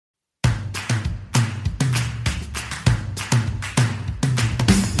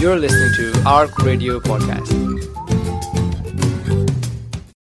You're listening to ARC Radio Podcast.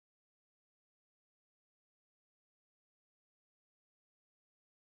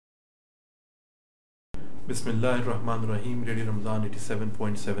 बिस्मिल्लाहिर्रहमानिर्रहीम। Radio Ramzan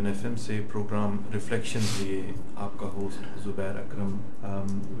 87.7 FM से program reflection लिए आपका host Zubair Akram.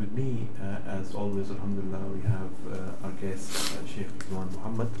 With me as always, alhamdulillah, we have our guest Sheikh Ridwan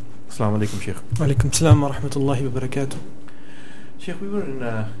Muhammad. Assalamu alaikum, Sheikh. Wa alaikum salam wa rahmatullahi wa barakatuh. Sheikh, we were in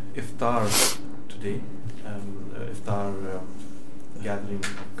iftar today, iftar gathering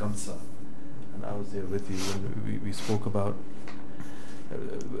of Kamsa, and I was there with you, and we spoke about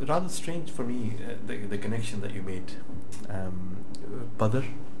rather strange for me the connection that you made. Badr.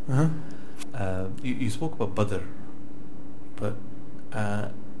 You spoke about Badr, but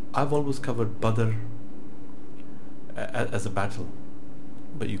I've always covered Badr as a battle,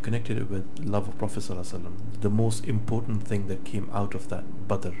 but you connected it with love of Prophet ﷺ, the most important thing that came out of that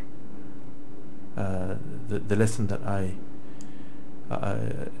Badr. The lesson that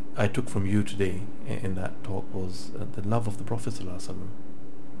I took from you today in that talk was the love of the Prophet ﷺ.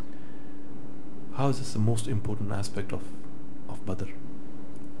 How is this the most important aspect of Badr?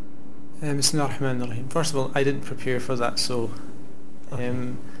 Bismillah ar-Rahman ar-Rahim. First of all, I didn't prepare for that, so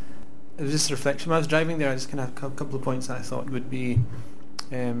it was just a reflection. When I was driving there, I just kind of had a couple of points that I thought would be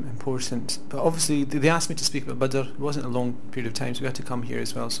important. But obviously, they asked me to speak about Badr. It wasn't a long period of time, so we had to come here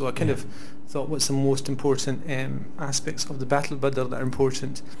as well. So I kind of thought, what's the most important aspects of the Battle of Badr that are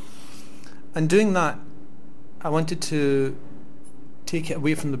important? And doing that, I wanted to take it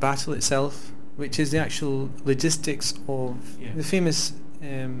away from the battle itself, which is the actual logistics of the famous,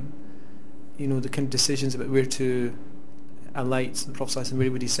 the kind of decisions about where to alight the Prophet ﷺ,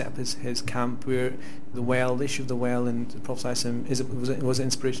 where would he set up his camp, where the issue of the well, and the Prophet ﷺ, was it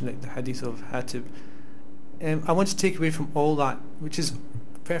inspiration, like the hadith of Hatib. I want to take away from all that, which is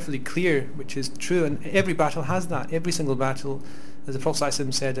perfectly clear, which is true, and every battle has that. Every single battle, as the Prophet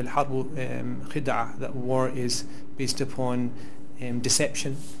ﷺ said, al-harbu khid'a, that war is based upon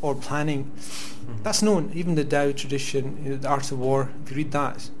deception or planning. That's known. Even the Tao tradition, the art of war. If you read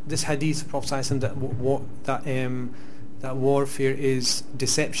that, this hadith of Prophet ﷺ, that warfare is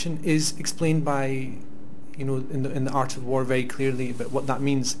deception, is explained by, in the art of war very clearly about what that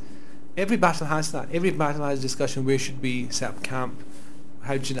means. Every battle has that. Every battle has a discussion: where should we set up camp?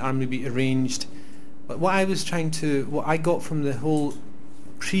 How should the army be arranged? But what I got from the whole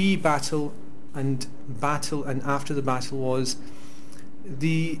pre-battle and battle and after the battle was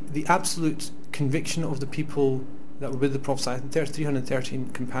the absolute conviction of the people that were with the Prophet ﷺ. 313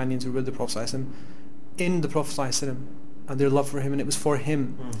 companions who were with the Prophet ﷺ, in the Prophet ﷺ, and their love for him, and it was for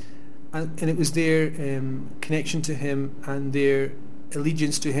him, and it was their connection to him and their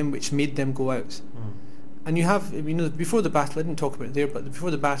allegiance to him which made them go out. And you have, before the battle, I didn't talk about it there, but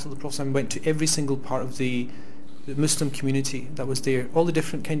before the battle, the Prophet ﷺ went to every single part of the Muslim community that was there, all the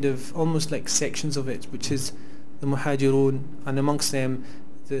different kind of almost like sections of it, which is the Muhajirun, and amongst them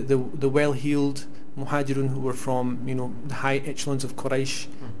the well-heeled Muhajirun who were from the high echelons of Quraysh,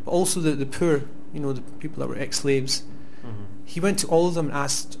 but also the poor, the people that were ex-slaves. He went to all of them and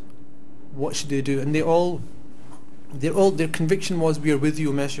asked, what should they do? And their conviction was, we are with you,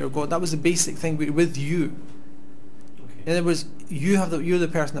 O Messenger of God. That was the basic thing. We're with you. In other words, you're the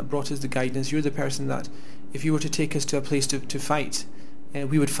person that brought us the guidance. You're the person that, if you were to take us to a place to fight,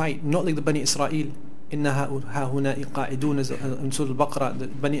 we would fight. Not like the Bani Israel. Inna ha'huna'i qa'idun, in Surah Al-Baqarah, the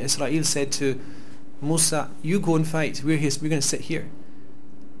Bani Israel said to Musa, you go and fight. We're here. We're going to sit here.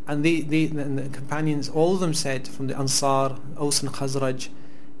 And the companions, all of them said, from the Ansar, Aus and Khazraj,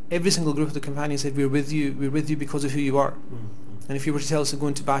 every single group of the companions said, we're with you because of who you are. And if you were to tell us to go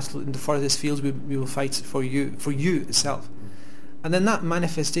into battle in the farthest fields, we will fight for you itself. And then that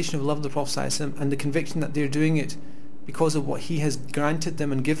manifestation of love of the Prophet ﷺ and the conviction that they're doing it because of what he has granted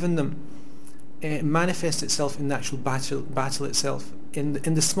them and given them, manifests itself in the actual battle itself. In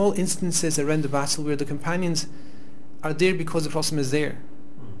the small instances around the battle where the companions are there because the Prophet is there.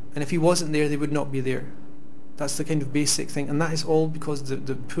 And if he wasn't there, they would not be there. That's the kind of basic thing, and that is all because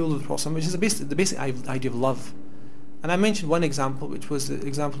the pull of the Prophet, which is the basic idea of love. And I mentioned one example, which was the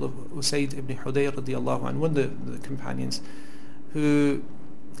example of Usayd ibn Hudayr radiallahu anhu, one of the companions, who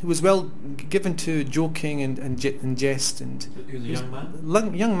was well given to joking and jest, and he was a young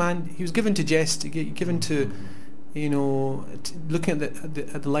man. Young man, he was given to jest, given to looking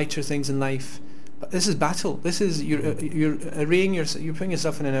at the lighter things in life. But this is battle. This is you're arraying you're putting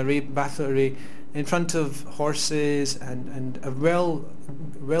yourself in an battle array in front of horses and a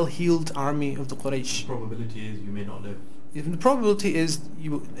well-heeled army of the Quraysh. The probability is you may not live. The probability is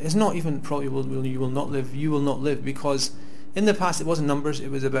it's not even probable you will not live. You will not live because In the past, it wasn't numbers.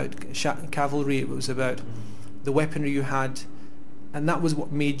 It was about cavalry. It was about the weaponry you had, and that was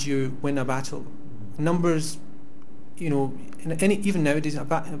what made you win a battle. Numbers, even nowadays,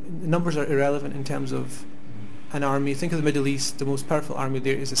 numbers are irrelevant in terms of an army. Think of the Middle East. The most powerful army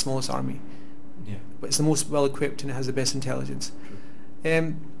there is the smallest army. Yeah. But it's the most well equipped and it has the best intelligence.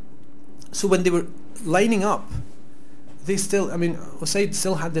 So when they were lining up, they still, Usaid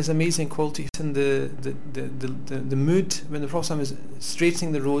still had this amazing quality in the mood. When the Prophet was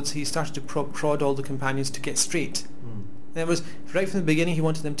straightening the roads, he started to prod all the companions to get straight. And it was right from the beginning he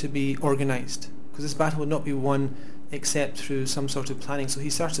wanted them to be organised, because this battle would not be won except through some sort of planning. So he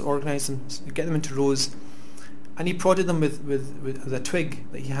started to organise them, get them into rows, and he prodded them with a twig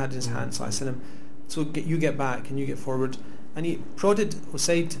that he had in his hand. So you get back and you get forward, and he prodded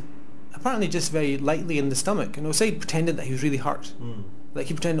Usaid apparently just very lightly in the stomach, and Usaid pretended that he was really hurt. Like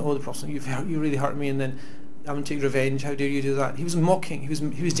he pretended, the Prophet, you really hurt me, and then I'm going to take revenge. How dare you do that? He was mocking.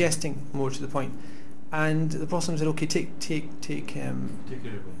 He was jesting more to the point. And the Prophet said, "Okay, take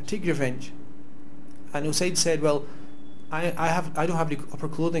your revenge." And Usaid said, "Well, I don't have any upper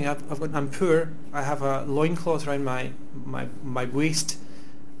clothing. I'm poor. I have a loincloth around my waist,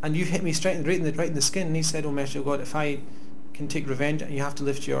 and you hit me right in the skin." And he said, "Oh, Messenger of God, if I can take revenge, you have to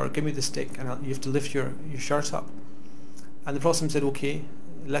give me the stick, and you have to lift your shirt up." And the Prophet said, "Okay,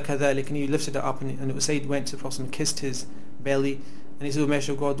 laka dhalik," and he lifted it up, and Usaid went to the Prophet and kissed his belly, and he said, "Oh,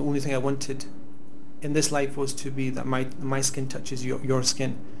 Messenger of God, the only thing I wanted in this life was to be that my skin touches your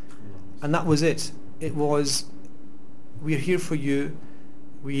skin." And that was it. It was, we are here for you,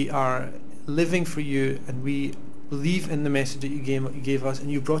 we are living for you, and we believe in the message that you gave us,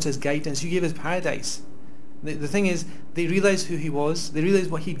 and you brought us guidance, you gave us paradise. The thing is, they realised who he was, they realised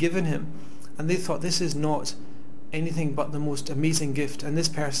what he'd given him, and they thought, this is not anything but the most amazing gift, and this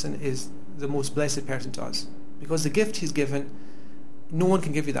person is the most blessed person to us, because the gift he's given, no one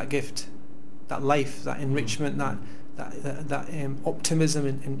can give you that gift, that life, that enrichment, that optimism,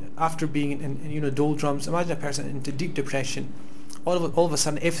 and after being in doldrums. Imagine a person into deep depression, all of a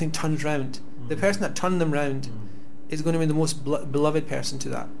sudden everything turns round. The person that turned them round is going to be the most beloved person to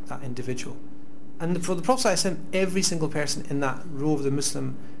that individual. And for the Prophet ﷺ, every single person in that row of the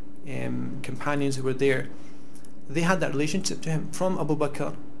Muslim companions who were there, they had that relationship to him, from Abu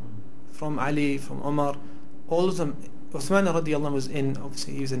Bakr, from Ali, from Umar, all of them. Uthman radiallahu anhu was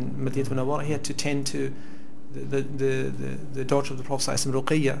obviously he was in Madinah Munawwara. He had to tend to the daughter of the Prophet ﷺ,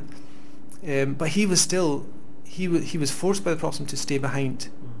 Ruqayya, but he was forced by the Prophet to stay behind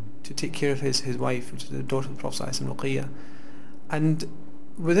to take care of his wife, which is the daughter of the Prophet ﷺ, Ruqayya. And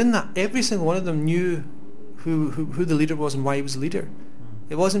within that, every single one of them knew who the leader was and why he was the leader.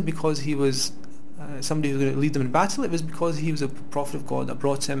 It wasn't because he was somebody who was going to lead them in battle. It was because he was a prophet of God that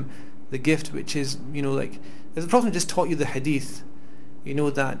brought him the gift, which is, like, if the Prophet just taught you the hadith,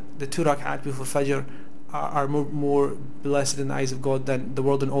 that the 2 rak'at before Fajr are more blessed in the eyes of God than the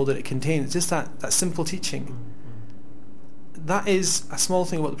world and all that it contains. Just that simple teaching. That is a small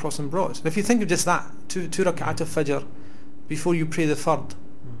thing what the Prophet brought. And if you think of just that, 2 rak'at of Fajr before you pray the Fard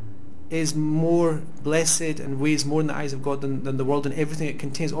is more blessed and weighs more in the eyes of God than the world and everything it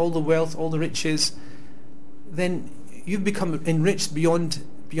contains, all the wealth, all the riches, then you've become enriched beyond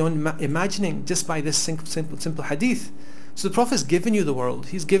imagining just by this simple hadith. So the Prophet's given you the world,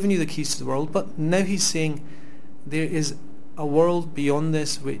 he's given you the keys to the world, but now he's saying there is a world beyond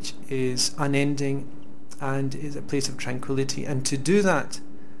this which is unending and is a place of tranquility, and to do that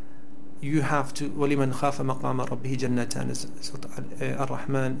you have to وَلِمَنْ خَافَ مَقَامَ رَبِّهِ جَنَّتَانِ, as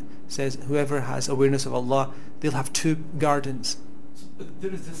Ar-Rahman says, whoever has awareness of Allah, they'll have 2 gardens. So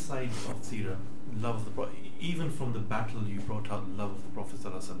there is this side of Seerah, love of the Prophet. Even from the battle you brought out love of the Prophet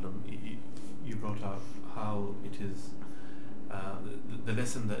ﷺ. You brought out how it is the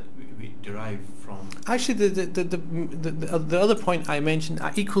lesson that we derive from. Actually, the other point I mentioned,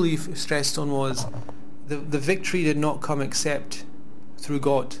 I equally stressed on, was the victory did not come except through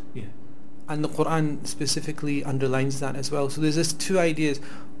God. Yeah. And the Quran specifically underlines that as well. So there's this 2 ideas.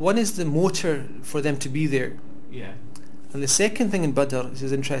 One is the motor for them to be there. Yeah. And the second thing in Badr, which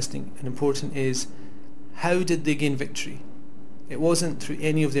is interesting and important, is how did they gain victory? It wasn't through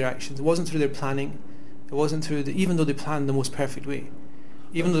any of their actions. It wasn't through their planning. It wasn't through even though they planned the most perfect way.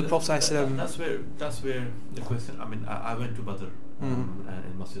 Even though the Prophet ﷺ... That's where the question... I went to Badr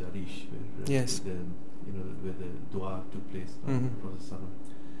in Masjid Arish, where yes. Where the dua took place. Prophet ﷺ.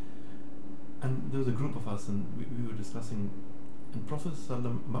 And there was a group of us, and we were discussing. And Prophet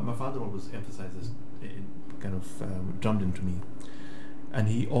ﷺ, my father always emphasizes, it kind of drummed into me, and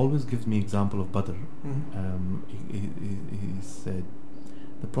he always gives me example of Badr. He said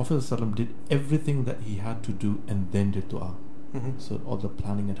the Prophet ﷺ did everything that he had to do and then did dua. Mhm. So all the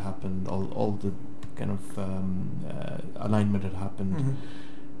planning had happened, all the kind of alignment had happened, Mhm.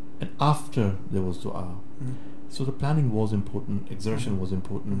 and after there was dua. Mhm. So the planning was important, exertion was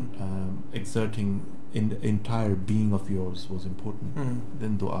important, exerting in the entire being of yours was important. Mhm.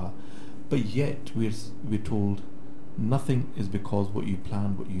 Then dua, but yet we're told nothing is because what you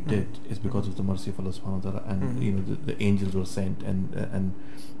planned, what you did, is because of the mercy of Allah subhanahu wa ta'ala, and you know the angels were sent,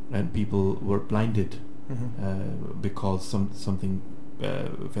 and people were blinded because something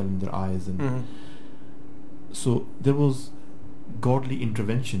fell in their eyes, and Mhm. so there was godly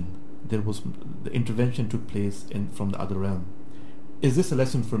intervention. There was the intervention took place from the other realm. Is this a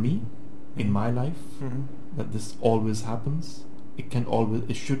lesson for me in my life, Mhm. that this always happens?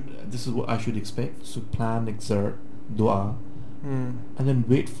 It should. This is what I should expect. So plan, exert, dua, and then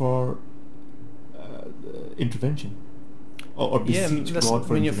wait for intervention, or beseech God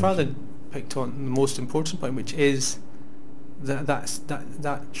for when your father intervention. picked on the most important point, which is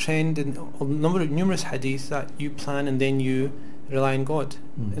that trend in numerous hadith that you plan and then you rely on God,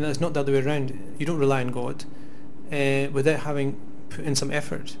 and that's not the other way around. You don't rely on God without having put in some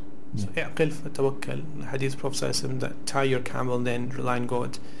effort. So i'qil fatawakkal, hadith Prophet ﷺ, that tie your camel and then rely on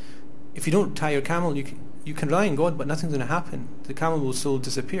God. If you don't tie your camel, you can rely on God, but nothing's going to happen. The camel will still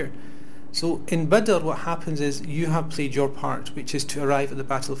disappear. So in Badr, what happens is you have played your part, which is to arrive at the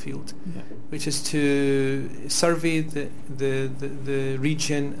battlefield, which is to survey the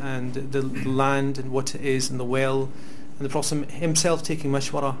region and the land and what it is and the well, and the Prophet himself taking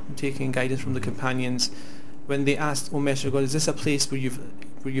mashwara, taking guidance from the companions. When they asked, "O Messenger of God, is this a place where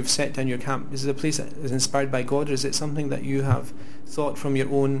you've set down your camp? Is it a place that is inspired by God, or is it something that you have thought from your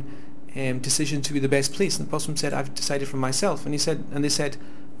own decision to be the best place?" And the Prophet said, "I've decided for myself." And they said,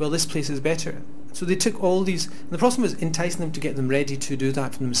 "Well, this place is better." So they took all these, and the Prophet was enticing them to get them ready to do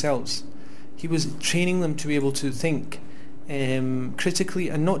that for themselves. He was training them to be able to think critically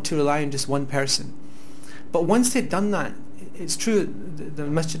and not to rely on just one person. But once they'd done that, it's true, the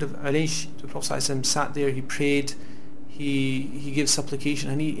Masjid of Alish, the Prophet ﷺ sat there, he prayed, he gave supplication,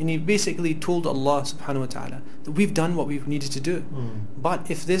 and he basically told Allah subhanahu wa ta'ala that we've done what we've needed to do. But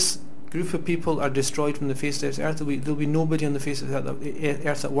if this group of people are destroyed from the face of this earth, there'll be nobody on the face of the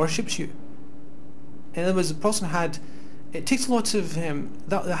earth that worships you. In other words, the person it takes a lot of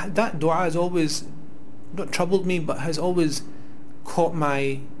that dua has always not troubled me, but has always caught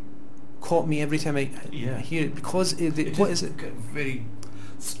me every time I hear it, because what is it? Very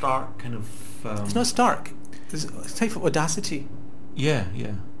stark kind of. It's not stark. It's a type of audacity. Yeah.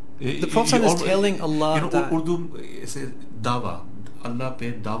 The Prophet is telling Allah that. Urdu says dawa. Allah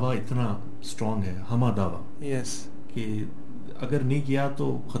पे दावा इतना strong है, हमा दावा. Yes. कि अगर नहीं किया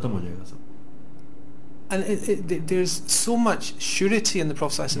तो खत्म हो जाएगा सब. And there's so much surety in the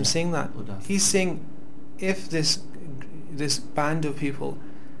Prophet saying that. He's saying, if this band of people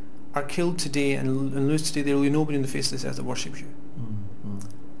are killed today and lose today, there will be nobody in the face of this earth that worships you.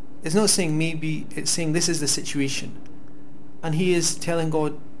 It's not saying maybe, it's saying this is the situation. And he is telling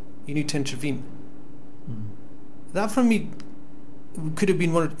God, you need to intervene. That for me could have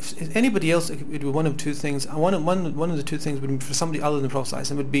been if anybody else, it would be one of two things. One of the two things would be for somebody other than the Prophet,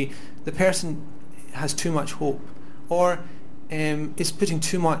 and would be the person has too much hope, or is putting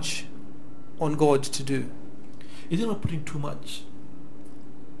too much on God to do. Is he not putting too much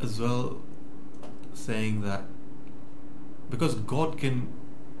as well, saying that because God can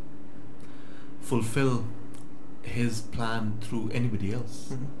fulfill his plan through anybody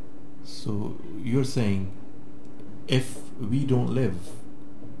else? So you're saying if we don't live,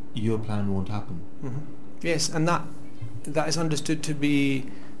 your plan won't happen. Yes, and that is understood to be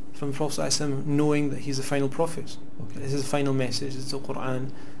from the Prophet ﷺ, knowing that he's the final prophet. This is the final message, it's the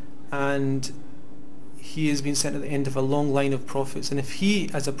Quran, and he has been sent at the end of a long line of prophets, and if he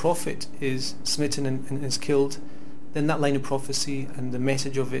as a prophet is smitten and is killed, then that line of prophecy and the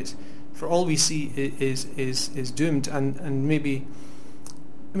message of it, for all we see, is doomed. And maybe,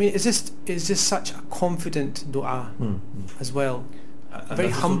 I mean, it's just such a confident dua as well. Very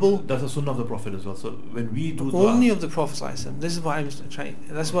humble. That's a sunnah of the Prophet as well. So when we do only dua, of the Prophet ﷺ, this is what I'm trying.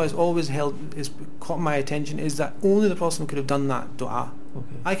 That's why it's always caught my attention, is that only the Prophet could have done that dua.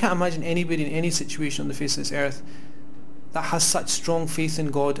 I can't imagine anybody in any situation on the face of this earth that has such strong faith in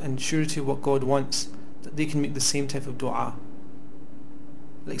God and surety of what God wants that they can make the same type of dua.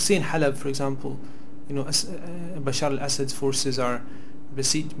 Like say in Halab, for example, Bashar al-Assad's forces are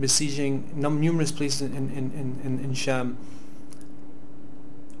besieging numerous places in Sham.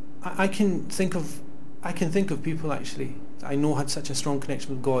 I can think of people actually that I know had such a strong connection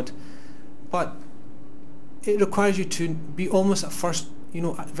with God, but it requires you to be almost at first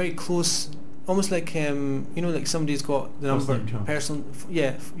very close, almost like like somebody's got the number personal.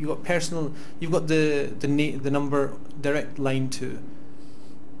 You got personal. You've got the number direct line to.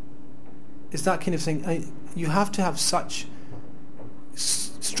 It's that kind of thing. You have to have such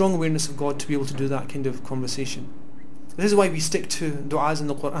strong awareness of God to be able to do that kind of conversation. This is why we stick to du'as in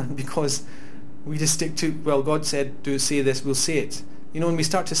the Quran, because we just stick to, well, God said, say this, we'll say it. When we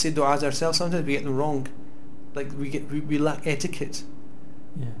start to say du'as ourselves, sometimes we get them wrong. Like we lack etiquette.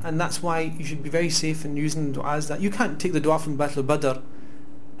 Yeah. And that's why you should be very safe in using du'as that you can't take the du'a from Battle of Badr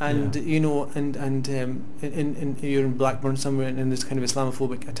and and you're in Blackburn somewhere and there's kind of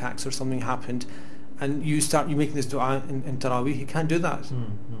Islamophobic attacks or something happened and you making this du'a in Taraweeh. You can't do that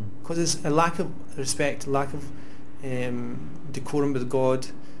because there's a lack of respect, lack of decorum with God,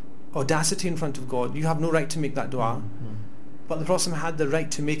 audacity in front of God. You have no right to make that du'a. But the Prophet had the right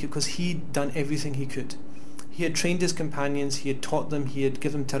to make it because he'd done everything he could. He had trained his companions, he had taught them, he had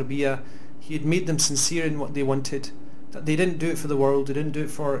given them tarbiyah, he had made them sincere in what they wanted. That they didn't do it for the world, they didn't do it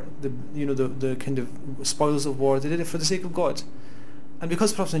for the kind of spoils of war, they did it for the sake of God. And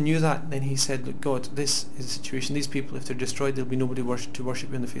because the Prophet knew that, then he said, look, God, this is the situation. These people, if they're destroyed, there'll be nobody to worship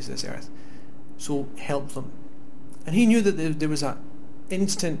you on the face of this earth. So help them. And he knew that there was an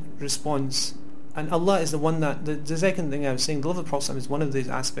instant response. And Allah is the one that, the second thing I was saying, the love of the Prophet is one of these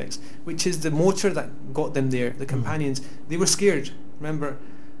aspects, which is the motor that got them there, the companions. They were scared, remember.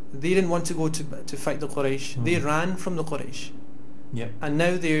 They didn't want to go to fight the Quraysh. They ran from the Quraysh. Yep. And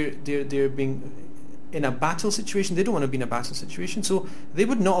now they're being in a battle situation. They don't want to be in a battle situation. So they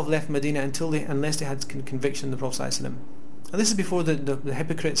would not have left Medina unless they had conviction in the Prophet ﷺ. And this is before the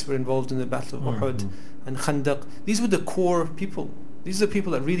hypocrites were involved in the Battle of Uhud and Khandaq. These were the core people. These are the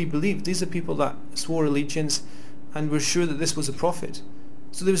people that really believed. These are the people that swore allegiance and were sure that this was a prophet.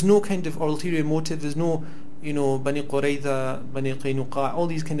 So there was no kind of ulterior motive. There's no, Bani Qurayza, Bani Qaynuqa, all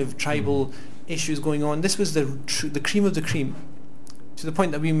these kind of tribal issues going on. This was the cream of the cream, to the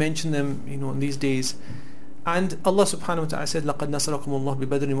point that we mention them, in these days. And Allah subhanahu wa ta'ala said, لَقَدْ نَصَرَكُمُ اللَّهُ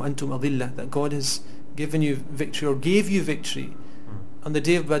بِبَدْرٍ وَأَنْتُمْ أَضِلَّةٌ, that God has given you victory or gave you victory on the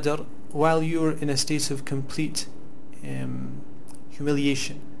day of Badr while you were in a state of complete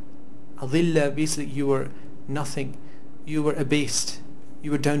humiliation. Adilla, basically you were nothing, you were abased,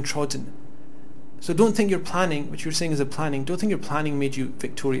 you were downtrodden. So don't think your planning, which you're saying is a planning, don't think your planning made you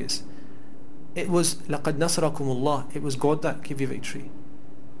victorious. It was لَقَدْ نَصَرَكُمُ اللَّهُ, it was God that gave you victory.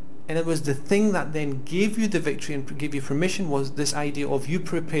 And it was the thing that then gave you the victory and gave you permission, was this idea of you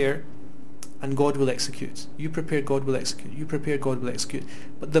prepare and God will execute. You prepare, God will execute. You prepare, God will execute.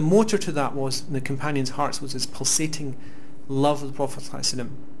 But the motor to that was, in the companions' hearts, was this pulsating love of the Prophet ﷺ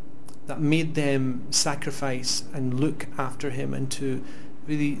that made them sacrifice and look after him and to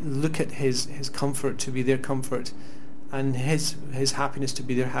really look at his comfort to be their comfort and his happiness to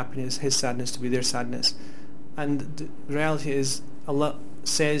be their happiness, his sadness to be their sadness. And the reality is, Allah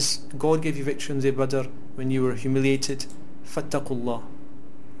says, God gave you victory on the Badr when you were humiliated. Fattaqullah.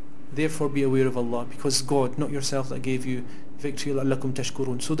 Therefore be aware of Allah, because God, not yourself, that gave you victory, لَعَلَّكُمْ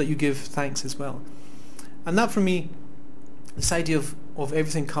تَشْكُرُونَ, so that you give thanks as well. And that for me, this idea of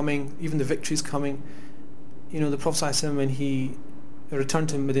everything coming, even the victories coming, the Prophet ﷺ, when he returned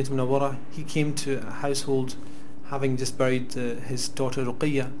to Madinah Munawwarah, he came to a household having just buried his daughter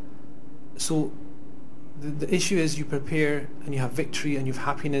Ruqayya. So the issue is, you prepare and you have victory and you have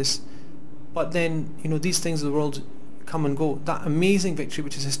happiness, but then these things of the world come and go. That amazing victory,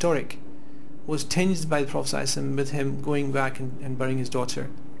 which is historic, was tinged by the Prophet ﷺ with him going back and burying his daughter,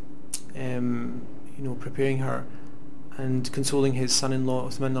 preparing her and consoling his son-in-law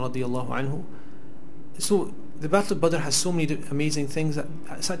Uthman radiyallahu anhu. So the Battle of Badr has so many amazing things.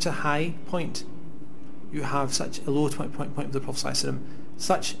 At such a high point, you have such a low point of the Prophet ﷺ,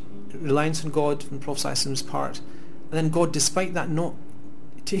 such reliance on God from the Prophet ﷺ's part, and then God, despite that, not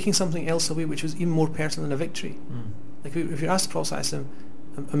taking something else away, which was even more personal than a victory. Like if you ask the Prophet ﷺ,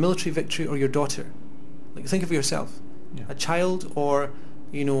 a military victory or your daughter, like think of yourself, a child or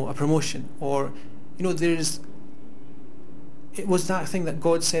a promotion, or it was that thing that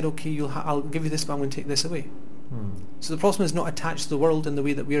God said, okay, I'll give you this, but I'm going to take this away. So the Prophet is not attached to the world in the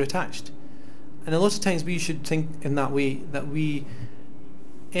way that we are attached. And a lot of times we should think in that way, that we,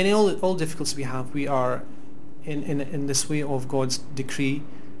 in all difficulties we have, we are in this way of God's decree,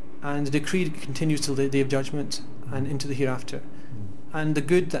 and the decree continues till the Day of Judgment and into the hereafter. And the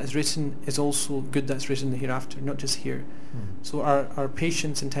good that is written is also good that's written in the hereafter, not just here. So our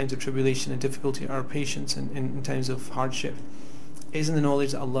patience in times of tribulation and difficulty, our patience in times of hardship, is in the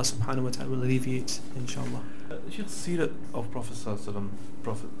knowledge that Allah subhanahu wa ta'ala will alleviate, inshallah. Sheikh, seerah of Prophet ﷺ,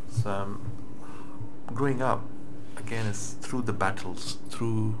 prophets growing up, again is through the battles,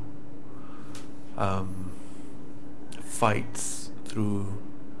 through fights, through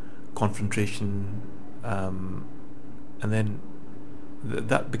confrontation, and then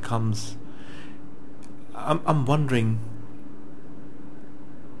that becomes. I'm wondering,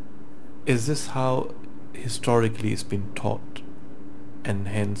 is this how historically it's been taught, and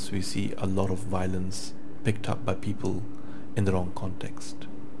hence we see a lot of violence picked up by people in the wrong context,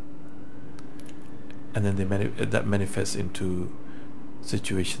 and then that manifests into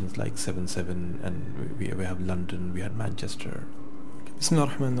situations like 7/7, and we have London, we had Manchester. Bismillah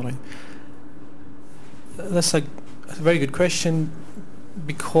ar-Rahman ar-Rahim. That's a very good question,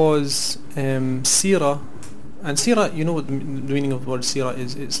 because seerah, and seerah, you know what the meaning of the word seerah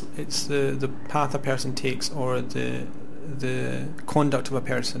is. It's the path a person takes, or the conduct of a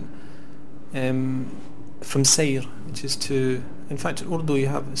person, from sayr, which is to, in fact in Urdu you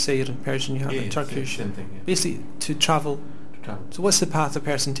have sayr, in Persian you have in Turkish, same thing, yeah. basically to travel. So what's the path a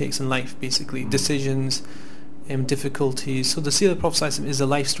person takes in life, basically? Decisions, difficulties. So the seerah of the Prophet ﷺ is the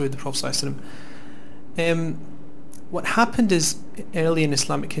life story of the Prophet ﷺ. What happened is, early in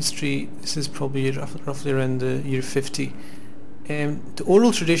Islamic history, this is probably roughly around the year 50, the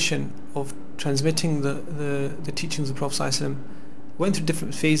oral tradition of transmitting the teachings of the Prophet ﷺ went through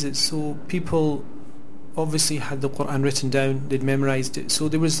different phases. So people obviously had the Quran written down, they'd memorized it. So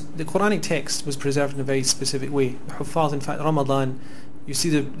the Quranic text was preserved in a very specific way. The Huffaz, in fact, Ramadan, you see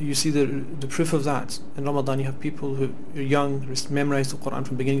the proof of that. In Ramadan you have people who are young, who memorize the Quran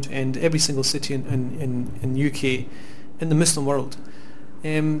from beginning to end. Every single city in UK, in the Muslim world,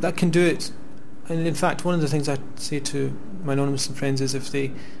 that can do it. And in fact, one of the things I say to my non-Muslim friends is, if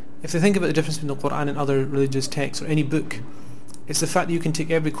they think about the difference between the Quran and other religious texts or any book, it's the fact that you can take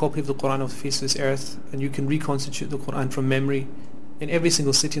every copy of the Quran off the face of this earth, and you can reconstitute the Quran from memory in every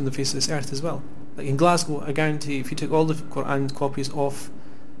single city on the face of this earth as well. Like in Glasgow, I guarantee if you took all the Quran copies off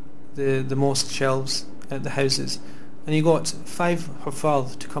the mosque shelves at the houses, and you got 5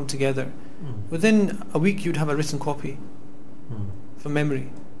 Huffaz to come together, within a week you'd have a written copy from memory.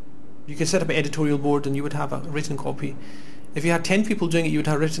 You could set up an editorial board and you would have a written copy. If you had 10 people doing it, you would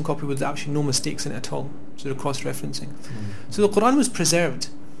have a written copy with actually no mistakes in it at all, so they're cross-referencing. So the Quran was preserved,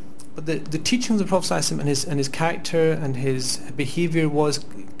 but the teachings of the Prophet ﷺ and his character and his behaviour was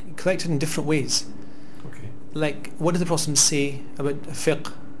collected in different ways. Okay. Like, what did the Prophet say about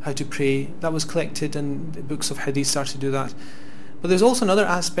fiqh, how to pray? That was collected, and the books of hadith started to do that. But there's also another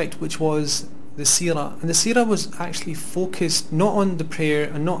aspect, which was the seerah, and the seerah was actually focused not on the prayer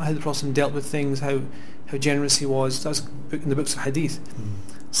and not how the Prophet dealt with things, how generous he was. That was in the books of hadith.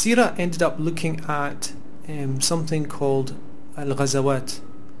 Seerah ended up looking at something called al-ghazawat,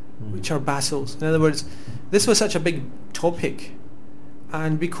 which are battles. In other words, this was such a big topic,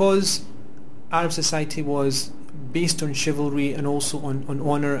 and because Arab society was based on chivalry and also on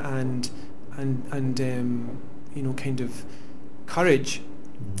honour and kind of courage,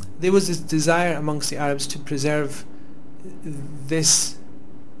 there was this desire amongst the Arabs to preserve this,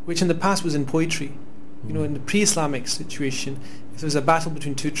 which in the past was in poetry. In the pre-Islamic situation, if there was a battle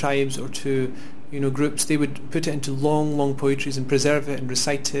between 2 tribes or 2 groups, they would put it into long poetries and preserve it and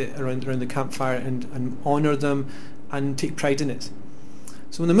recite it around the campfire and honour them and take pride in it.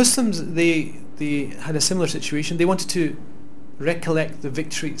 So when the Muslims, they had a similar situation. They wanted to recollect the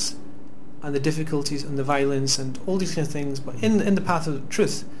victories and the difficulties and the violence and all these kind of things, but in the path of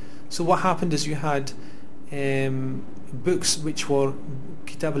truth. So what happened is you had books which were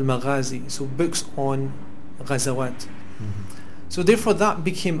Kitab al-Maghazi, so books on Ghazawat. So therefore that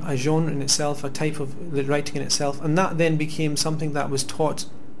became a genre in itself, a type of writing in itself, and that then became something that was taught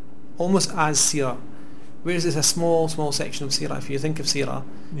almost as seerah, whereas it's a small section of seerah. If you think of seerah,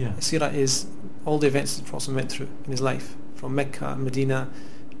 seerah is all the events that the Prophet went through in his life, from Mecca, Medina,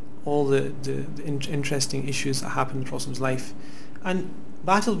 all the interesting issues that happened in the Prophet's life, and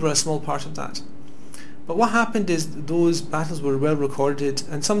battles were a small part of that. But what happened is those battles were well recorded,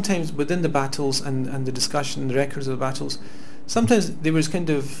 and sometimes within the battles and the discussion, the records of the battles, sometimes there was kind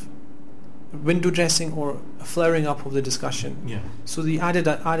of window dressing or a flowering up of the discussion. So they added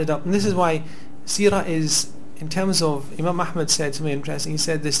up, and this is why seerah is, in terms of, Imam Ahmad said something interesting. He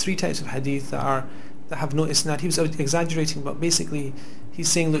said there's 3 types of hadith that have no isnad. He was exaggerating, but basically he's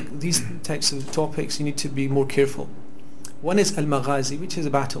saying, look, these types of topics you need to be more careful. One is al-Maghazi, which is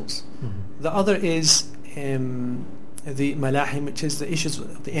the battles. The other is the Malahim, which is the issues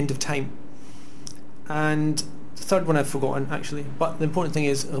at the end of time. And the third one I've forgotten, actually. But the important thing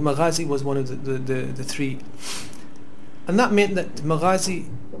is Maghazi was one of the 3. And that meant that Maghazi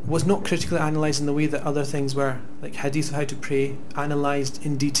was not critically analysed in the way that other things were, like hadith of how to pray, analysed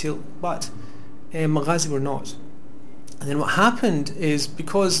in detail. But Maghazi were not. And then what happened is,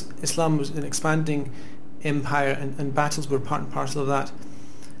 because Islam was an expanding empire and battles were part and parcel of that,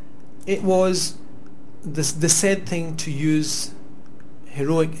 it was the said thing to use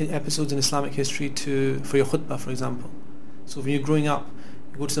heroic episodes in Islamic history for your khutbah, for example. So when you're growing up,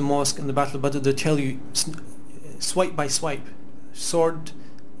 you go to the mosque in the Battle of Badr, they'll tell you swipe by swipe, sword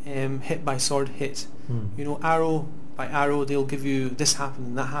hit by sword hit. You know, arrow by arrow, they'll give you this happened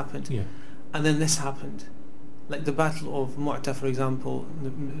and that happened, and then this happened. Like the Battle of Mu'tah, for example,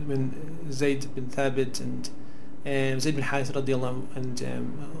 when Zayd bin Thabit and Zayd bin Harith radiallahu and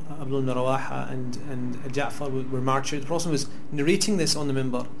Abdullah bin Rawaha and Ja'far were martyred. The Prophet was narrating this on the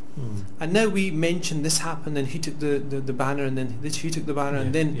minbar. And now we mention this happened, and he took the banner, and then he took the banner,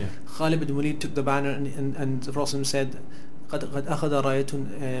 and then Khalid bin Walid took the banner, and the Prophet said, قد أخذ راية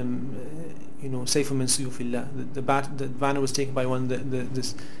سيف من سيوف الله. The banner was taken by one,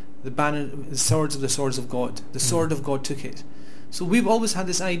 the banner, the swords of God. The sword of God took it. So we've always had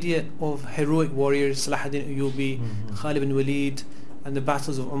this idea of heroic warriors, Salah ad-Din Ayyubi, Khalid bin Walid, and the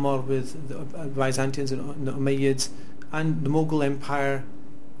battles of Umar with the Byzantines and the Umayyads, and the Mughal Empire,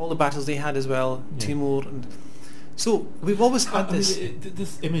 all the battles they had as well, Timur. And so we've always had this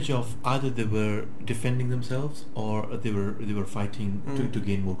image of either they were defending themselves or they were fighting to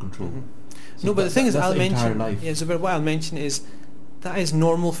gain more control. So no, but the thing is, I'll mention, Zubair, what I'll mention is that is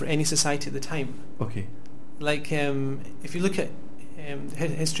normal for any society at the time. Okay. Like if you look at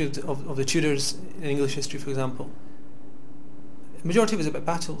history of the Tudors in English history, for example, the majority of it is about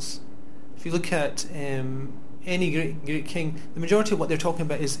battles. If you look at any great king, the majority of what they're talking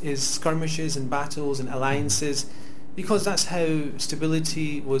about is skirmishes and battles and alliances, because that's how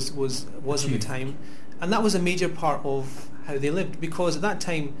stability was at the time, and that was a major part of how they lived. Because at that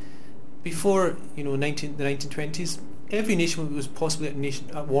time, before the 1920s, every nation was possibly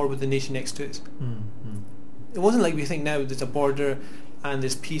at war with the nation next to it. It wasn't like we think now. There's a border, and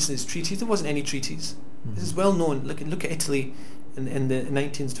there's peace, and there's treaties. There wasn't any treaties. This is well known. Look at Italy in the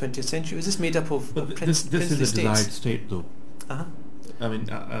 19th, 20th century. It was just made up of this is a desired state, though. I mean,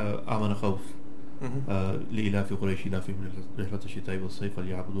 آمن خوف لإلاف قريش إلافهم رحلة الشتاء والصيف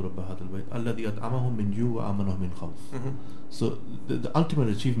فليعبدوا رب هذا البيت الذي أطعمهم من جوع وآمنهم من خوف. So the ultimate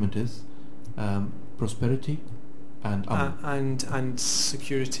achievement is prosperity and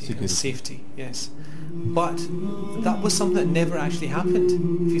security and safety. Yes, but that was something that never actually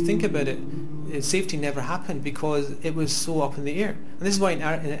happened. If you think about it, safety never happened because it was so up in the air. And this is why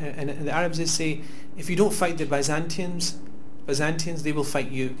in the Arabs they say, if you don't fight the Byzantines, they will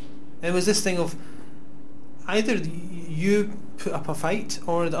fight you. And it was this thing of either you put up a fight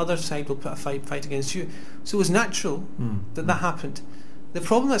or the other side will put a fight against you. So it was natural that happened. The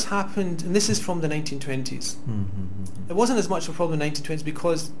problem that's happened, and this is from the 1920s, it wasn't as much a problem in the 1920s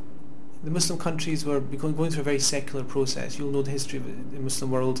because the Muslim countries were going through a very secular process. You'll know the history of the Muslim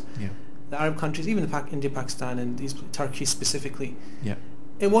world. The Arab countries, even India, Pakistan, and Turkey specifically.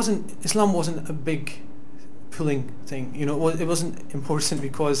 Islam wasn't a big pulling thing. It wasn't important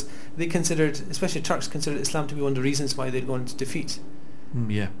because they considered, especially Turks, considered Islam to be one of the reasons why they'd gone into defeat.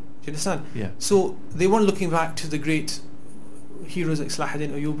 Do you understand? So they weren't looking back to the great heroes like Salah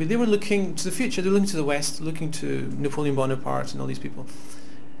ad-Din Ayyubi. They were looking to the future. They were looking to the West, looking to Napoleon Bonaparte and all these people.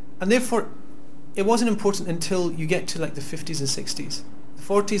 And therefore, it wasn't important until you get to like the 50s and 60s. The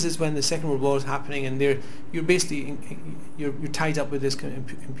 40s is when the Second World War is happening, and you're basically you're tied up with this kind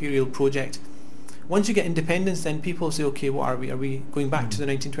of imperial project. Once you get independence, then people say, okay, what are we? Are we going back to the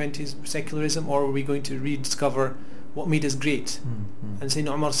 1920s secularism, or are we going to rediscover what made us great? And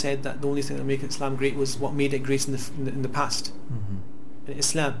Sayyidina Umar said that the only thing that made Islam great was what made it great in the past. And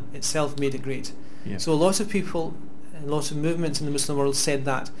Islam itself made it great. So a lot of people and lots of movements in the Muslim world said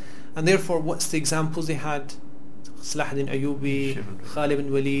that, and therefore what's the examples they had? Salah ad-Din Ayyubi, Khalid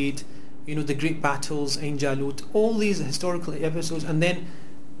bin Walid, the great battles, Ain Jalut, all these historical episodes, and then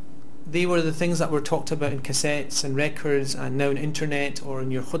they were the things that were talked about in cassettes and records and now on internet or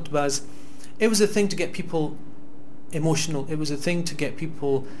in your khutbahs. It was a thing to get people emotional. It was a thing to get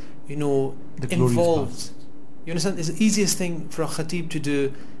people, involved. You understand? It's the easiest thing for a khatib to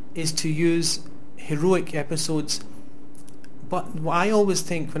do is to use heroic episodes. But what I always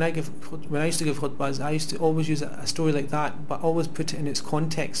think when I used to give khutbahs, I used to always use a story like that, but always put it in its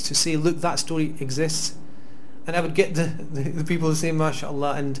context to say, look, that story exists. And I would get the people to say,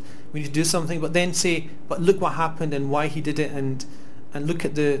 MashaAllah, and we need to do something, but then say, but look what happened and why he did it, and look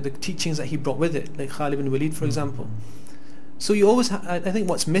at the teachings that he brought with it, like Khalid bin Walid, for example. So you always, I think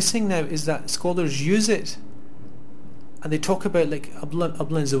what's missing now is that scholars use it, and they talk about like Abdullah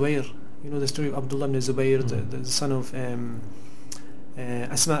ibn Zubayr, the story of Abdullah ibn Zubayr, the son of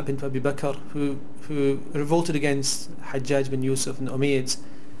Asma bint Abi Bakr, who revolted against Hajjaj bin Yusuf and the Umayyads.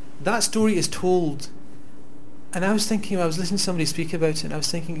 That story is told, and I was listening to somebody speak about it, and I was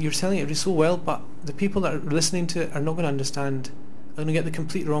thinking, you're telling it so well, but the people that are listening to it are not going to understand, are going to get the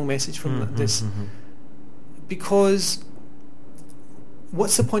complete wrong message from this. Because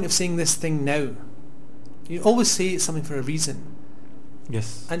what's the point of saying this thing now? You always say something for a reason.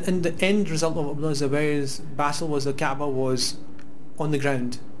 Yes. And the end result of Abdullah Zubayr's battle was the Kaaba was on the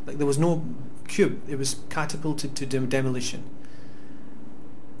ground. Like, there was no cube. It was catapulted to demolition.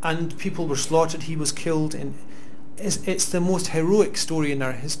 And people were slaughtered. He was killed. And it's the most heroic story in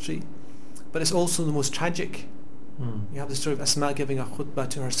our history. But it's also the most tragic. You have the story of Asma giving a khutbah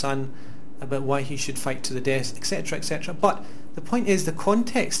to her son about why he should fight to the death, etc., etc. But the point is, the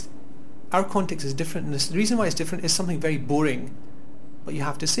context, our context is different. And the reason why it's different is something very boring. But you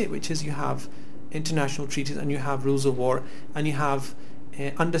have to say it, which is you have international treaties and you have rules of war and you have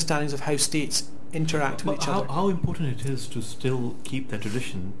understandings of how states interact with each other. How important it is to still keep that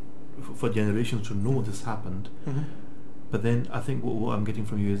tradition for generations to know this happened. But then I think what I'm getting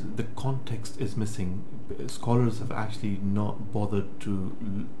from you is the context is missing. Scholars have actually not bothered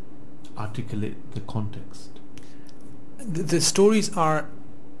to articulate the context. The stories are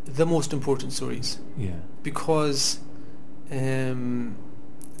the most important stories. Yeah. Because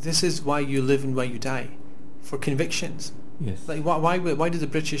this is why you live and why you die, for convictions. Yes. Like why did the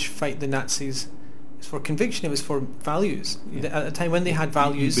British fight the Nazis? It's for conviction. It was for values. Yeah. At a time when they had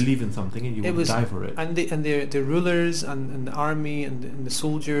values, you believe in something and you would die for it. And the rulers and the army and the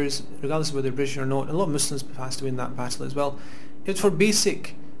soldiers, regardless of whether they're British or not, a lot of Muslims passed away in that battle as well. It's for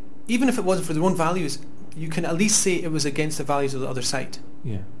basic, even if it wasn't for their own values, you can at least say it was against the values of the other side.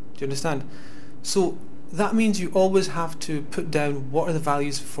 Yeah. Do you understand? So that means you always have to put down what are the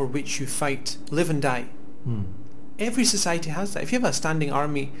values for which you fight, live and die. Every society has that. If you have a standing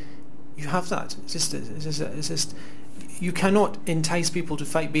army, you have that. It's just you cannot entice people to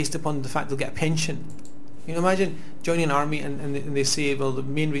fight based upon the fact they'll get a pension. You know, imagine joining an army and they say, well, the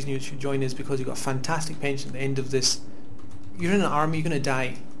main reason you should join is because you've got a fantastic pension at the end of this. You're in an army, you're going to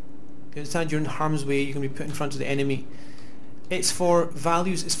die. You understand? You're in harm's way, you're going to be put in front of the enemy. It's for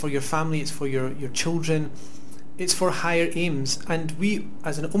values, it's for your family, it's for your children, it's for higher aims. And we,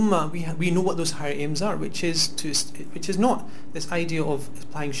 as an ummah, we know what those higher aims are, which is not this idea of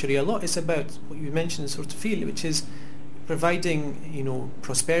applying Sharia law. It's about what you mentioned, sort of field, which is providing,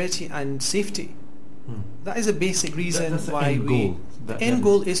 prosperity and safety. That is a basic reason why the end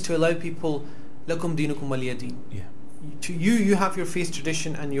goal is to allow people lakum dinukum waliya din. Yeah. You have your faith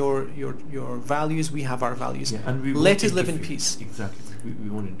tradition and your values, we have our values. Yeah, and let us live in peace. Exactly.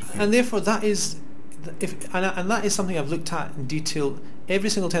 We want interfere. And therefore that is and that is something I've looked at in detail. Every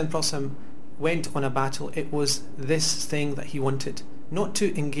single time the Prophet went on a battle, it was this thing that he wanted. Not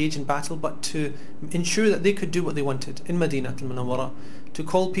to engage in battle, but to ensure that they could do what they wanted in Madinah al-Munawwara, to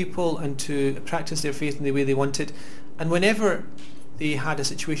call people and to practice their faith in the way they wanted. And whenever they had a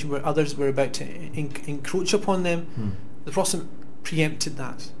situation where others were about to encroach upon them, the Prophet preempted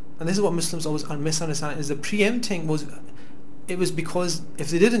that. And this is what Muslims always misunderstand, is the preempting was because if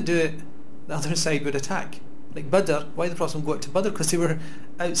they didn't do it, the other side would attack. Like Badr, why did the Prophet go out to Badr? Because they were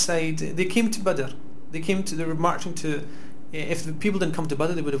outside, they came to Badr. They were marching to, if the people didn't come to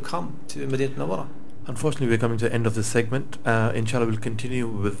Badr, they would have come to Madinah al-Munawwara. Unfortunately, we're coming to the end of this segment. Inshallah, we'll continue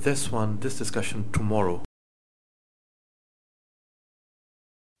with this discussion tomorrow.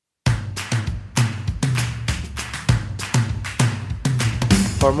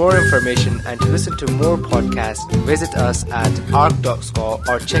 For more information and to listen to more podcasts, visit us at arc.score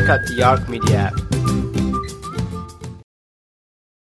or check out the Arc Media app.